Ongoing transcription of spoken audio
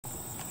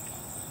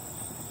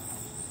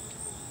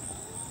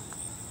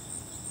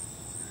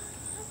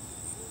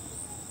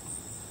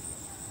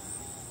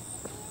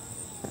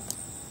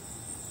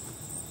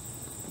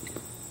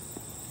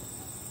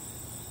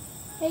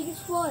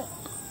what?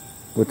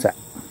 What's that?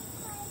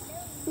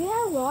 We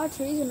have a lot of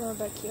trees in our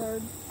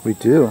backyard. We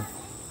do.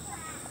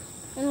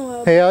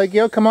 Hey,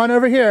 Ellie, come on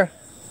over here.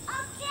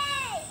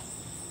 Okay,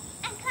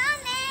 I'm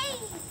coming.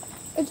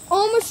 It's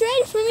almost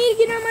ready for me to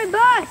get on my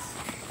bus.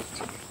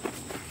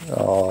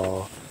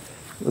 Oh,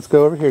 let's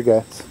go over here,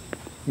 guys.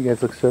 You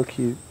guys look so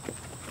cute.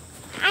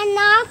 I'm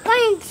not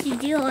going to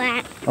do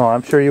it. Oh,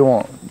 I'm sure you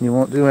won't. You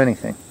won't do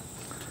anything.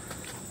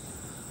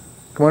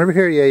 Come on over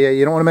here. Yeah.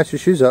 You don't want to mess your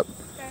shoes up.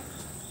 Okay.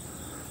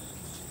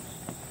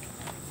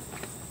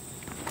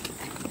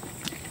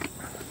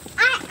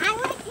 I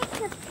want to take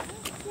a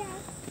picture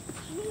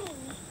of me.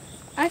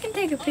 I can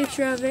take a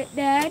picture of it,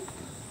 Dad.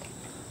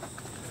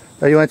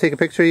 Oh, you want to take a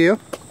picture of you?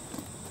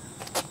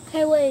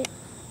 Hey, wait.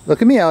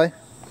 Look at me, Ellie.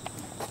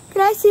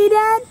 Can I see,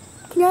 Dad?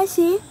 Can I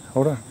see?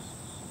 Hold on.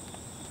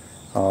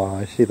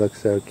 Oh, she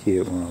looks so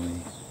cute,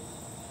 Mommy.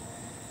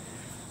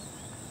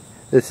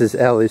 This is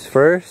Ellie's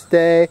first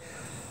day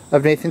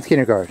of Nathan's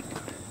kindergarten.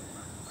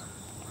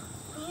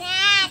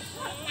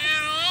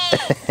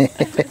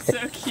 That's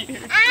so cute.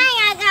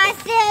 I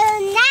gotta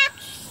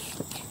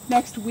do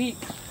Next week.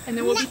 And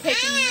then we'll be taking...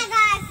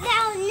 I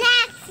gotta do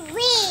next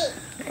week.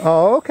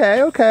 Oh,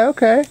 okay.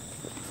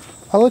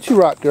 I'll let you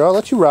rock, girl. I'll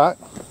let you rock.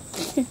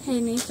 Hey,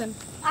 Nathan.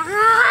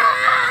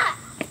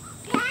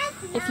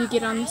 If you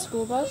get on the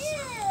school bus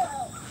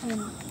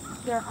and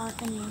there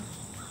aren't any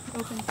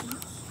open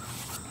seats.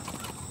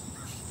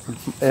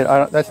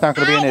 That's not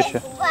going to be an issue.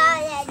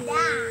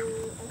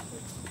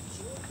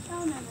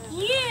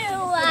 You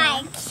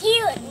are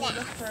cute now.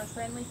 Look for a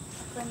friendly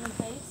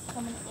face,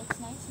 someone that looks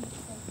nice, and you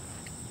say,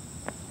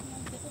 "Can I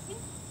sit with you?"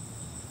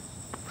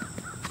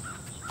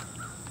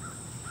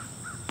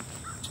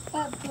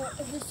 But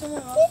if there's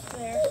someone else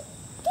there,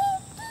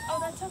 oh,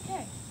 that's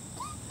okay.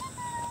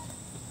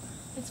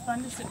 It's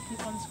fun to sit with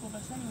people on the school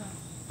bus anyway.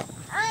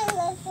 I'm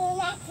going to do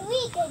next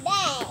week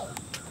today.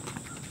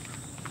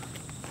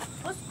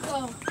 Let's go.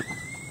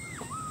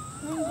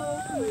 I'm going to go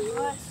to the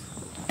bus.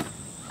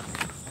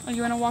 Oh,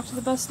 you want to walk to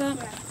the bus stop?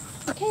 Yeah.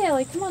 Okay,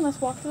 Ellie, come on, let's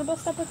walk to the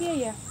bus stop with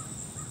Yaya.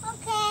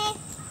 Okay.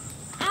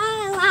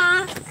 I'll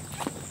walk.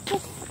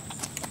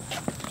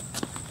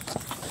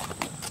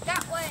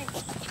 That way.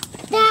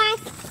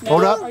 That's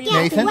Hold up, Are you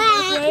Nathan. looking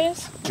both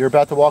ways? You're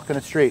about to walk in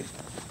the street.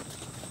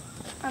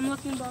 I'm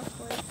looking both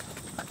ways.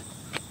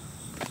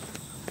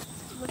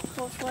 Look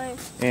both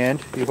ways.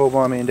 And you hold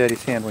Mommy and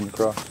Daddy's hand when you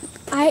cross.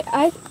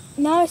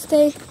 Now I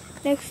stay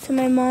next to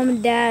my mom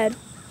and dad.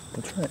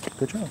 That's right.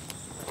 Good job.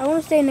 I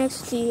want to stay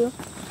next to you.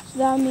 So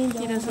that means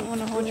He doesn't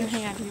want to hold your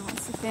hand. He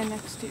wants to stand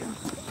next to you.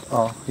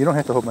 Oh, you don't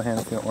have to hold my hand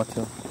if you don't want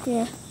to.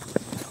 Yeah.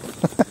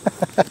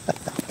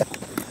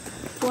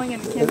 Going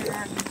into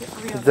kindergarten, get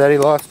real. Daddy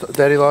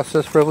lost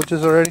those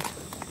privileges already?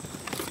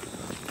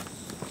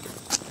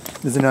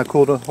 Is it not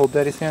cool to hold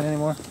Daddy's hand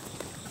anymore?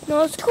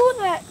 No, it's cool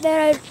that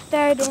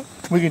I don't.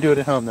 We can do it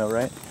at home though,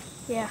 right?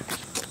 Yeah.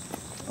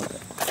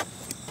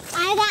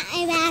 I got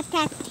my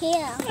backpack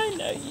too. I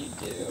know you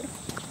do.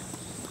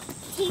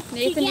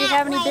 Nathan, do you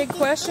have any big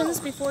questions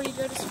before you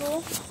go to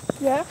school?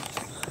 Yeah.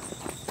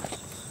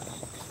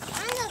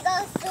 I'm gonna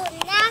go school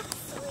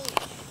next week.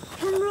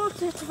 10 rules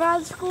to survive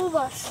the school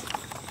bus.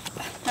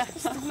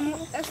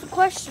 That's the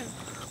question.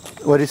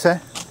 What do you say?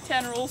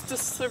 10 rules to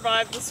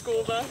survive the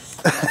school bus.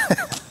 That's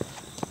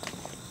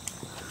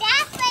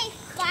like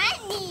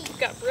funny. You've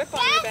got Rip on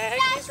your bag.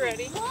 He's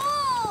ready.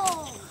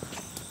 Cool.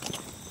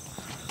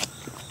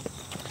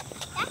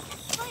 That's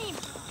funny.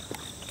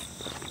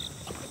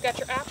 You've got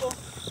your apple.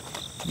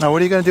 Now,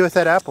 what are you going to do with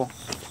that apple?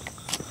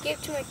 Give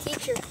it to my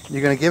teacher.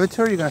 You're going to give it to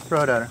her or you're going to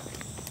throw it at her?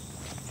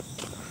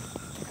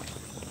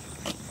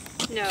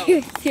 No.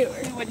 Give it to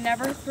her. He would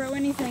never throw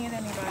anything at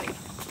anybody.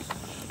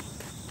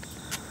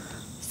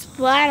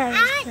 Splat on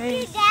his I do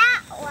face.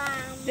 that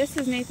one. This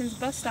is Nathan's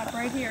bus stop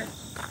right here.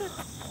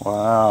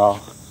 Wow.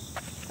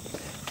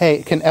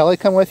 Hey, can Ellie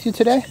come with you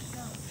today?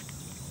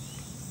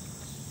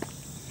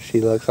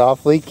 She looks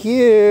awfully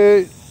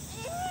cute.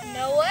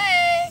 No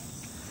way.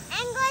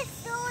 I'm going to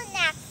school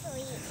next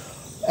week.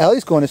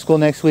 Ellie's going to school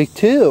next week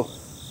too.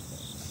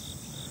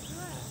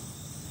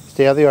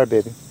 Stay out of the yard,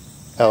 baby.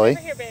 Ellie.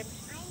 Over here, babe.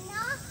 I'm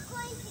not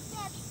going to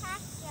get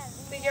packed.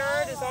 The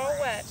yard is all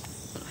wet.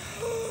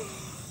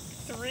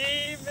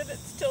 3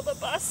 minutes till the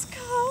bus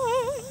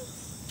comes.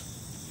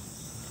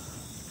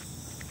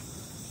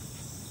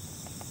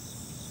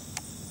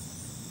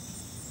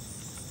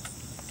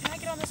 Can I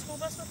get on the school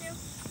bus with you?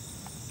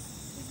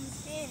 You can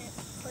stand it,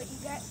 but you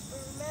got to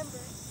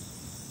remember,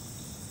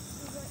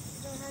 you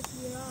don't have to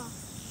get off.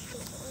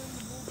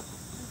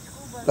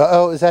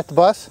 Uh-oh, is that the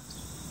bus?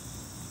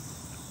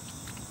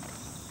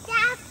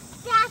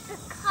 That's a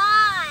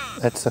car.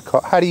 That's the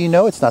car. How do you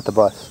know it's not the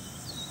bus?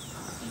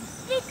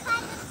 Because the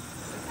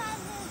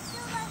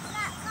school bus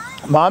got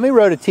cars. Mommy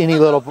rode a teeny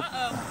little...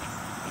 Uh-oh.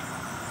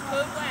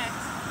 Code wax.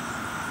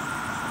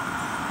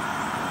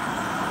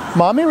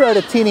 Mommy rode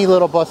a teeny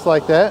little bus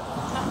like that. I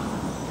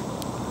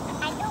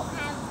don't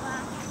have a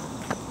bus.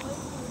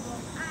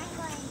 I'm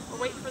going to.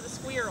 We're waiting for the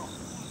squirrel.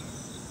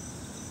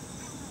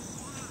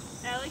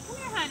 Ellie, come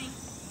here, honey.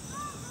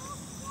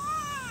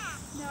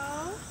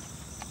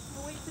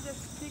 wait for this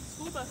big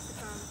school bus to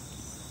come.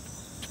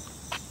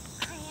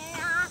 You're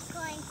not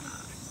going to.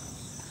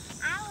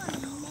 I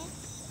will miss.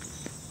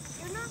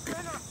 You're not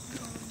gonna.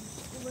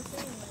 Well,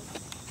 anyway.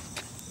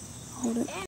 Hold it.